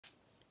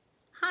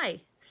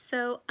Hi,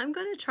 so I'm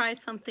going to try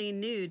something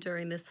new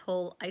during this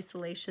whole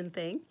isolation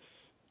thing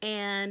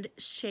and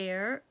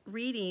share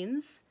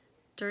readings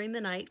during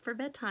the night for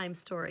bedtime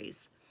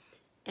stories.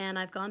 And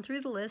I've gone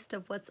through the list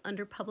of what's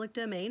under public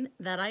domain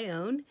that I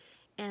own,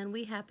 and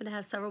we happen to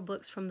have several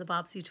books from the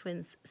Bobbsey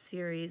twins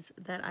series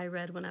that I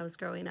read when I was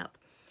growing up.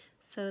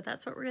 So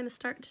that's what we're going to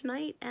start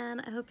tonight, and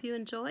I hope you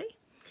enjoy.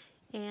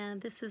 And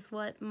this is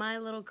what my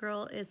little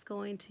girl is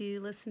going to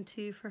listen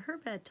to for her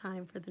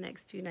bedtime for the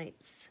next few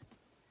nights.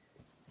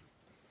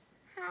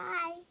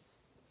 Hi.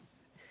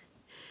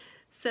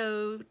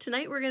 So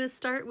tonight we're going to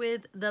start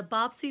with the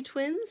Bobbsey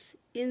twins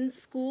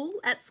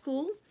at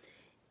school.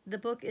 The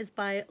book is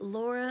by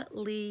Laura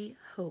Lee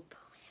Hope.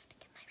 I have to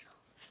get my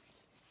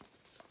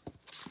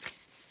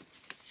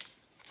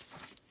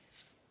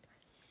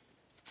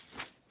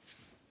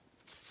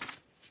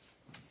phone.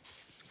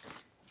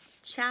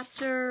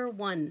 Chapter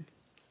 1,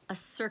 A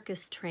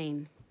Circus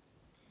Train.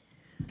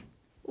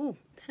 Ooh,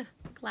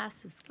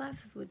 glasses.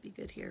 Glasses would be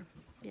good here.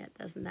 Yeah,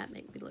 doesn't that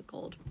make me look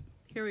old?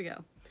 Here we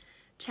go.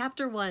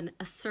 Chapter 1,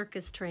 A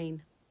Circus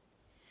Train.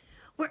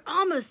 We're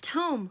almost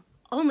home.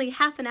 Only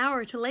half an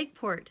hour to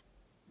Lakeport.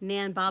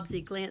 Nan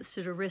Bobbsey glanced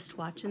at her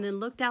wristwatch and then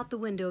looked out the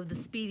window of the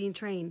speeding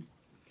train.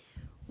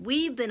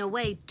 We've been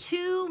away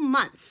 2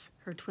 months,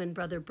 her twin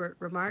brother Bert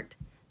remarked.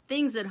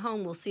 Things at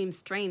home will seem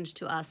strange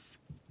to us.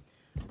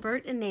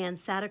 Bert and Nan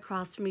sat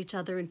across from each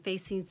other in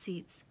facing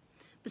seats.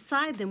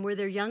 Beside them were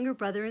their younger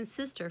brother and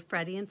sister,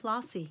 Freddie and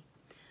Flossie.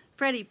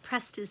 Freddie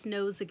pressed his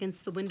nose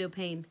against the window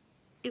pane.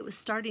 It was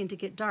starting to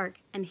get dark,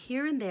 and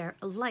here and there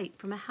a light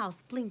from a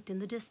house blinked in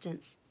the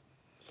distance.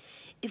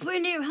 "If we're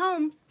near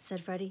home,"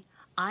 said Freddie,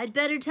 "I'd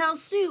better tell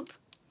Snoop."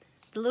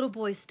 The little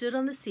boy stood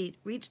on the seat,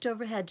 reached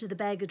overhead to the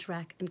baggage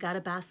rack, and got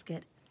a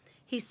basket.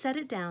 He set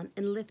it down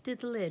and lifted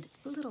the lid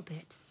a little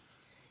bit.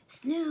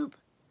 "Snoop,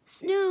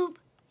 Snoop,"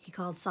 he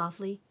called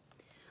softly.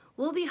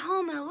 "We'll be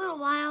home in a little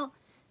while.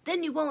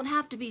 Then you won't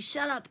have to be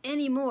shut up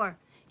anymore.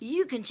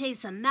 You can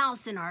chase a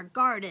mouse in our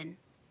garden."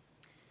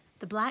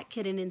 The black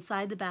kitten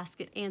inside the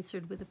basket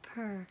answered with a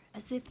purr,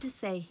 as if to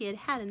say he had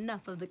had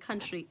enough of the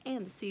country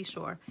and the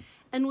seashore,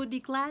 and would be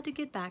glad to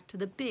get back to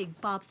the big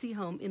Bobbsey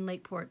home in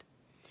Lakeport.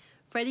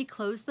 Freddie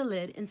closed the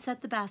lid and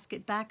set the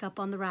basket back up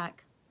on the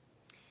rack.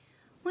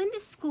 "When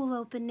does school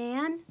open,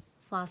 Nan?"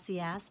 Flossie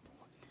asked.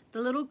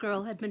 The little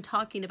girl had been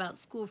talking about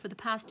school for the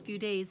past few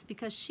days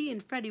because she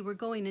and Freddie were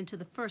going into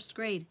the 1st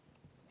grade.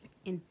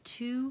 "In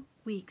 2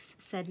 weeks,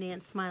 said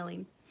Nan,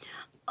 smiling.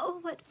 "Oh,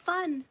 what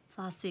fun!"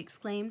 Flossie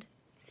exclaimed.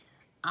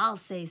 "I'll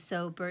say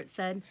so," Bert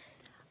said.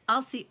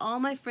 "I'll see all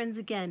my friends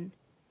again.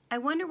 I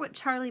wonder what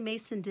Charlie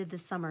Mason did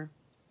this summer."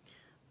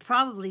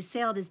 "Probably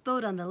sailed his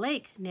boat on the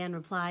lake," Nan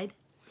replied.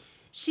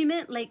 She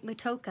meant Lake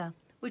Matoka,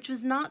 which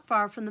was not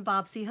far from the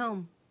Bobbsey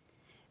home.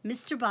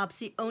 Mr.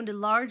 Bobbsey owned a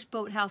large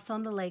boathouse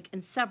on the lake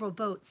and several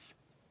boats.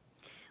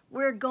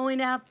 "We're going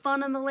to have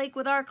fun on the lake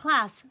with our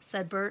class,"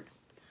 said Bert.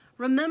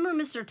 "Remember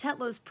Mr.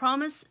 Tetlow's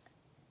promise?"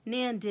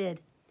 Nan did,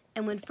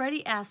 and when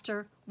Freddie asked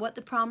her what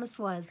the promise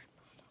was,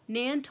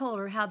 Nan told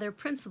her how their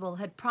principal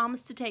had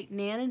promised to take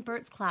Nan and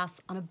Bert's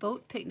class on a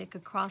boat picnic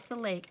across the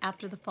lake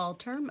after the fall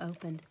term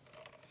opened.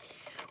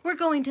 "We're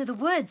going to the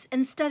woods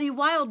and study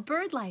wild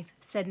bird life,"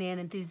 said Nan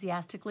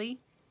enthusiastically.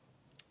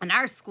 "And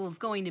our school's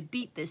going to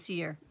beat this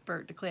year,"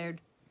 Bert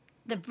declared.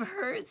 "The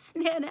birds?"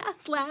 Nan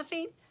asked,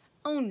 laughing.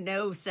 "Oh,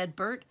 no," said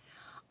Bert.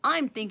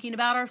 "I'm thinking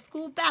about our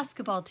school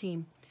basketball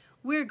team.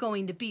 We're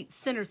going to beat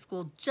Center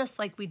School just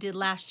like we did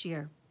last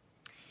year."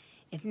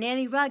 "If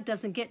Nanny Rugg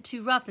doesn't get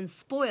too rough and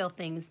spoil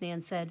things,"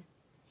 Nan said.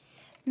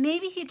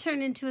 "Maybe he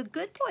turned into a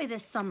good boy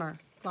this summer,"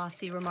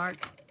 Flossie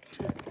remarked.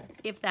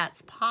 "If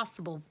that's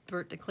possible,"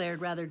 Bert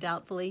declared rather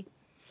doubtfully.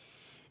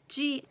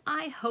 "Gee,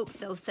 I hope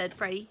so," said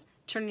Freddie,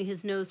 turning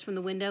his nose from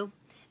the window.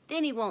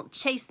 "Then he won't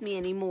chase me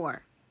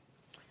anymore."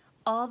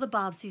 All the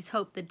Bobbseys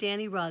hoped that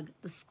Danny Rugg,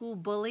 the school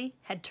bully,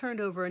 had turned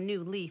over a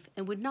new leaf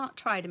and would not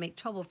try to make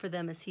trouble for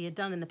them as he had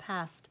done in the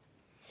past.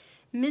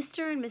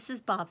 Mr. and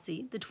Mrs.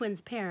 Bobbsey, the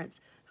twins' parents,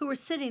 who were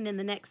sitting in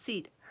the next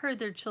seat, heard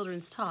their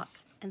children's talk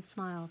and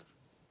smiled.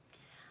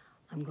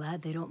 "I'm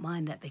glad they don't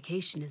mind that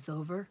vacation is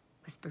over,"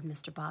 whispered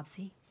Mr.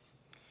 Bobbsey.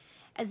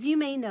 As you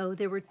may know,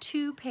 there were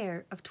 2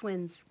 pair of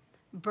twins.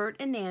 Bert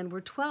and Nan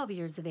were 12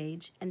 years of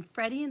age, and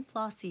Freddie and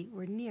Flossie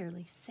were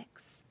nearly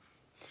 6.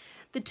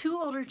 The 2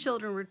 older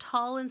children were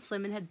tall and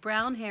slim and had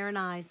brown hair and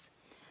eyes.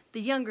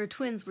 The younger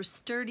twins were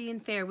sturdy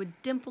and fair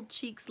with dimpled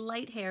cheeks,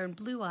 light hair, and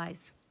blue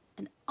eyes,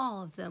 and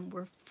all of them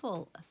were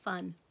full of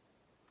fun.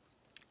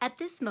 At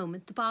this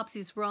moment, the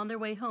Bobbseys were on their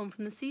way home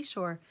from the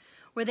seashore,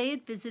 where they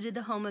had visited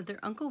the home of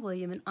their Uncle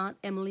William and Aunt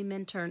Emily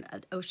Minturn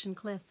at Ocean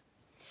Cliff.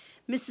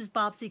 Mrs.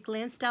 Bobbsey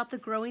glanced out the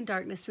growing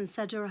darkness and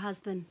said to her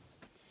husband,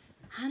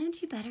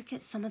 "Hadn't you better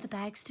get some of the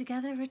bags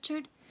together,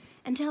 Richard,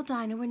 and tell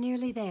Dinah we're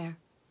nearly there?"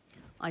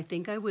 "I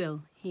think I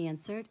will," he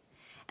answered,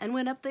 and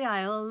went up the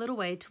aisle a little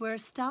way to where a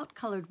stout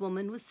colored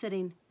woman was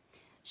sitting.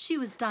 She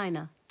was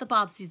Dinah, the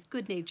Bobbseys'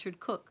 good-natured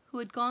cook, who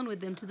had gone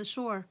with them to the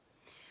shore.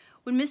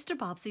 When Mr.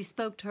 Bobbsey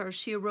spoke to her,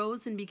 she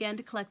arose and began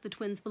to collect the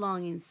twins'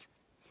 belongings.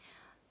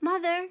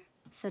 "Mother,"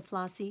 said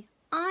Flossie,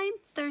 I'm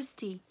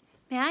thirsty.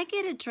 May I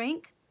get a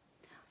drink?"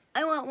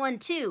 "I want one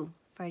too,"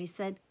 Freddie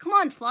said. "Come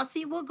on,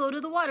 Flossie, we'll go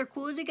to the water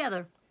cooler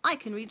together. I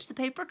can reach the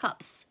paper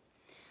cups."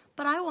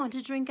 "But I want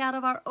to drink out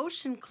of our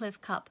ocean cliff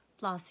cup,"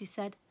 Flossie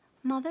said.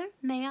 "Mother,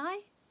 may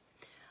I?"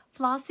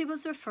 Flossie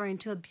was referring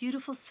to a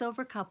beautiful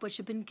silver cup which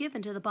had been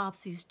given to the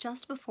Bobbseys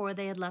just before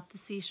they had left the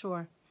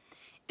seashore.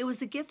 It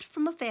was a gift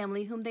from a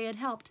family whom they had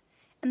helped,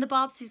 and the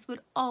Bobbseys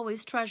would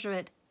always treasure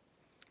it.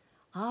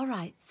 "All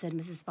right," said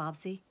Mrs.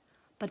 Bobbsey,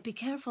 "but be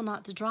careful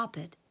not to drop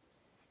it."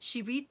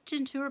 She reached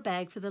into her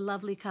bag for the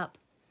lovely cup.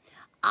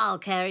 "I'll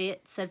carry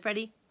it," said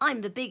Freddie.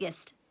 "I'm the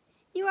biggest."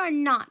 "You are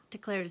not,"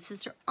 declared his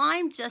sister.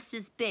 "I'm just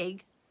as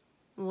big."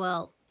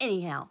 "Well,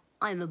 anyhow,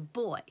 I'm a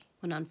boy,"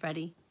 went on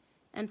Freddie,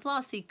 and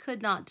Flossie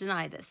could not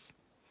deny this.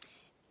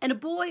 "And a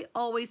boy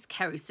always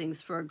carries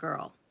things for a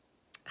girl."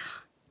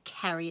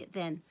 "Carry it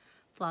then,"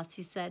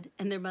 Flossie said,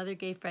 and their mother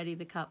gave Freddie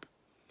the cup.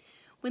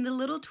 When the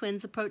little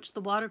twins approached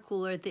the water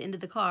cooler at the end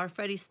of the car,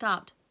 Freddie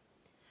stopped.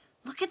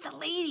 "Look at the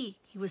lady,"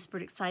 he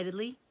whispered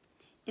excitedly.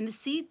 In the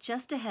seat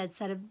just ahead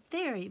sat a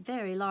very,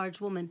 very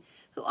large woman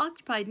who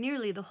occupied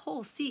nearly the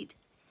whole seat.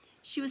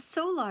 She was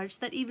so large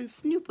that even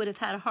Snoop would have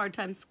had a hard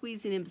time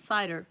squeezing in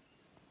beside her.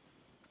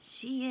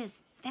 "She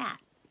is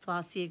fat,"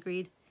 Flossie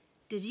agreed.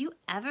 "Did you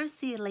ever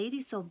see a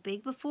lady so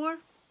big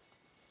before?"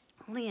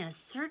 "Only in a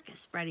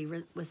circus," Freddie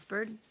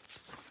whispered.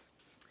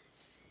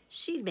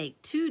 "She'd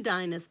make 2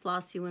 Dinahs,"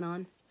 Flossie went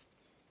on.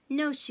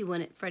 "No, she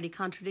wouldn't," Freddie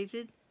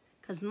contradicted,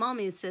 "'cause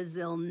Mommy says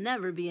there'll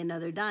never be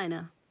another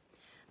Dinah."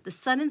 The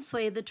sudden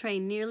sway of the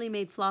train nearly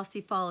made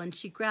Flossie fall, and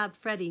she grabbed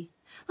Freddie.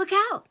 "Look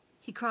out!"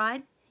 he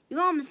cried. "You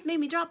almost made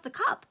me drop the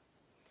cup."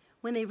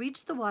 When they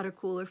reached the water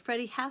cooler,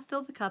 Freddie half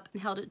filled the cup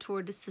and held it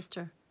toward his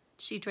sister.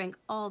 She drank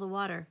all the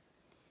water.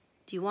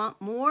 "Do you want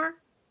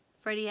more?"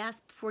 Freddie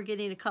asked before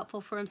getting a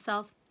cupful for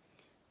himself.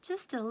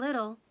 "Just a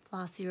little,"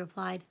 Flossie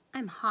replied.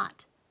 "I'm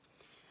hot."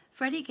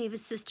 Freddie gave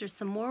his sister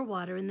some more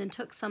water and then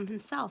took some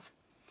himself.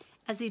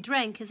 As he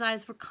drank, his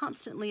eyes were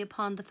constantly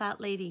upon the fat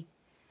lady.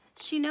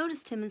 She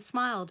noticed him and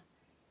smiled.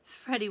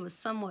 Freddie was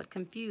somewhat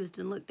confused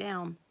and looked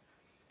down.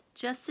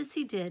 Just as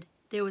he did,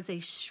 there was a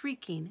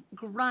shrieking,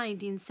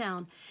 grinding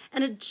sound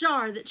and a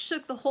jar that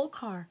shook the whole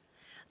car.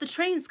 The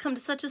trains come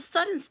to such a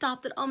sudden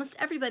stop that almost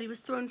everybody was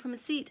thrown from a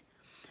seat.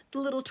 The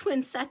little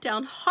twin sat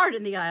down hard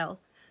in the aisle.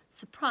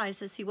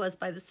 Surprised as he was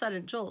by the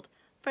sudden jolt,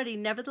 Freddie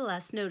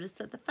nevertheless noticed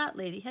that the fat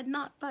lady had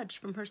not budged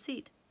from her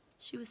seat.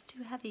 She was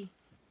too heavy.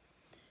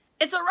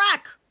 "It's a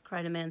wreck!"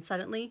 cried a man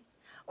suddenly.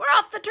 "We're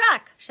off the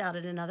track!"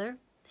 shouted another.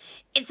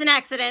 "It's an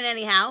accident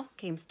anyhow,"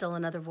 came still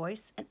another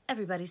voice, and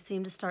everybody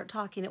seemed to start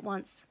talking at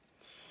once.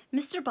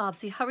 Mr.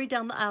 Bobbsey hurried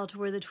down the aisle to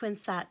where the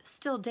twins sat,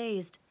 still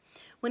dazed.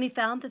 When he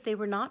found that they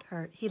were not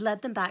hurt, he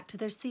led them back to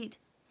their seat.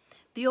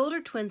 The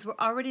older twins were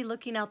already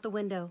looking out the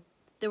window.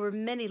 There were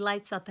many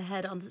lights up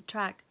ahead on the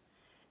track.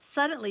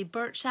 Suddenly,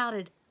 Bert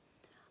shouted,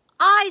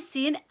 "I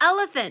see an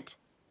elephant!"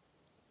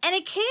 "And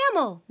a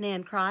camel!"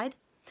 Nan cried.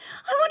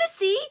 "I want to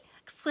see!"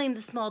 exclaimed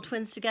the small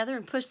twins together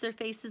and pushed their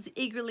faces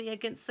eagerly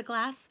against the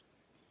glass.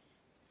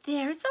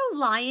 "There's a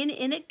lion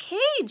in a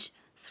cage!"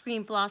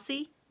 screamed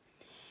Flossie.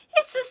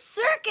 "It's a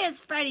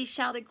circus!" Freddie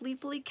shouted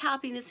gleefully,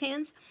 clapping his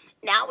hands.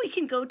 "Now we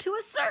can go to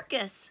a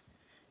circus!"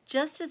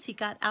 Just as he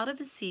got out of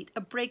his seat,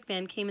 a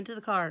brakeman came into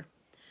the car.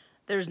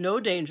 "There's no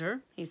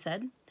danger," he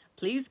said.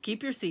 "Please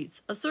keep your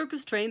seats. A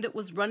circus train that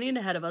was running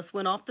ahead of us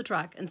went off the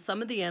track and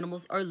some of the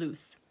animals are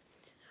loose.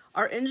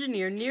 Our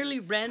engineer nearly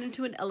ran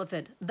into an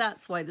elephant.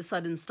 That's why the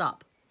sudden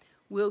stop.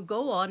 We'll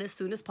go on as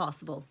soon as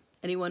possible.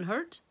 Anyone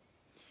hurt?"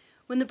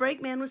 When the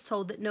brakeman was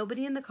told that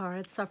nobody in the car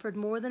had suffered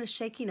more than a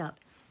shaking up,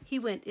 he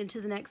went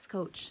into the next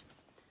coach.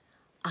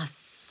 "A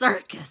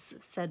circus,"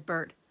 said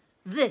Bert.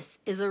 "This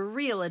is a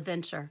real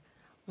adventure.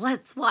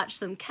 Let's watch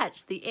them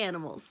catch the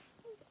animals."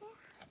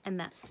 And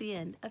that's the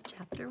end of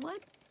chapter 1.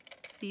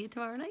 See you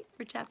tomorrow night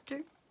for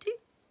chapter 2.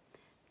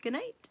 Good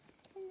night.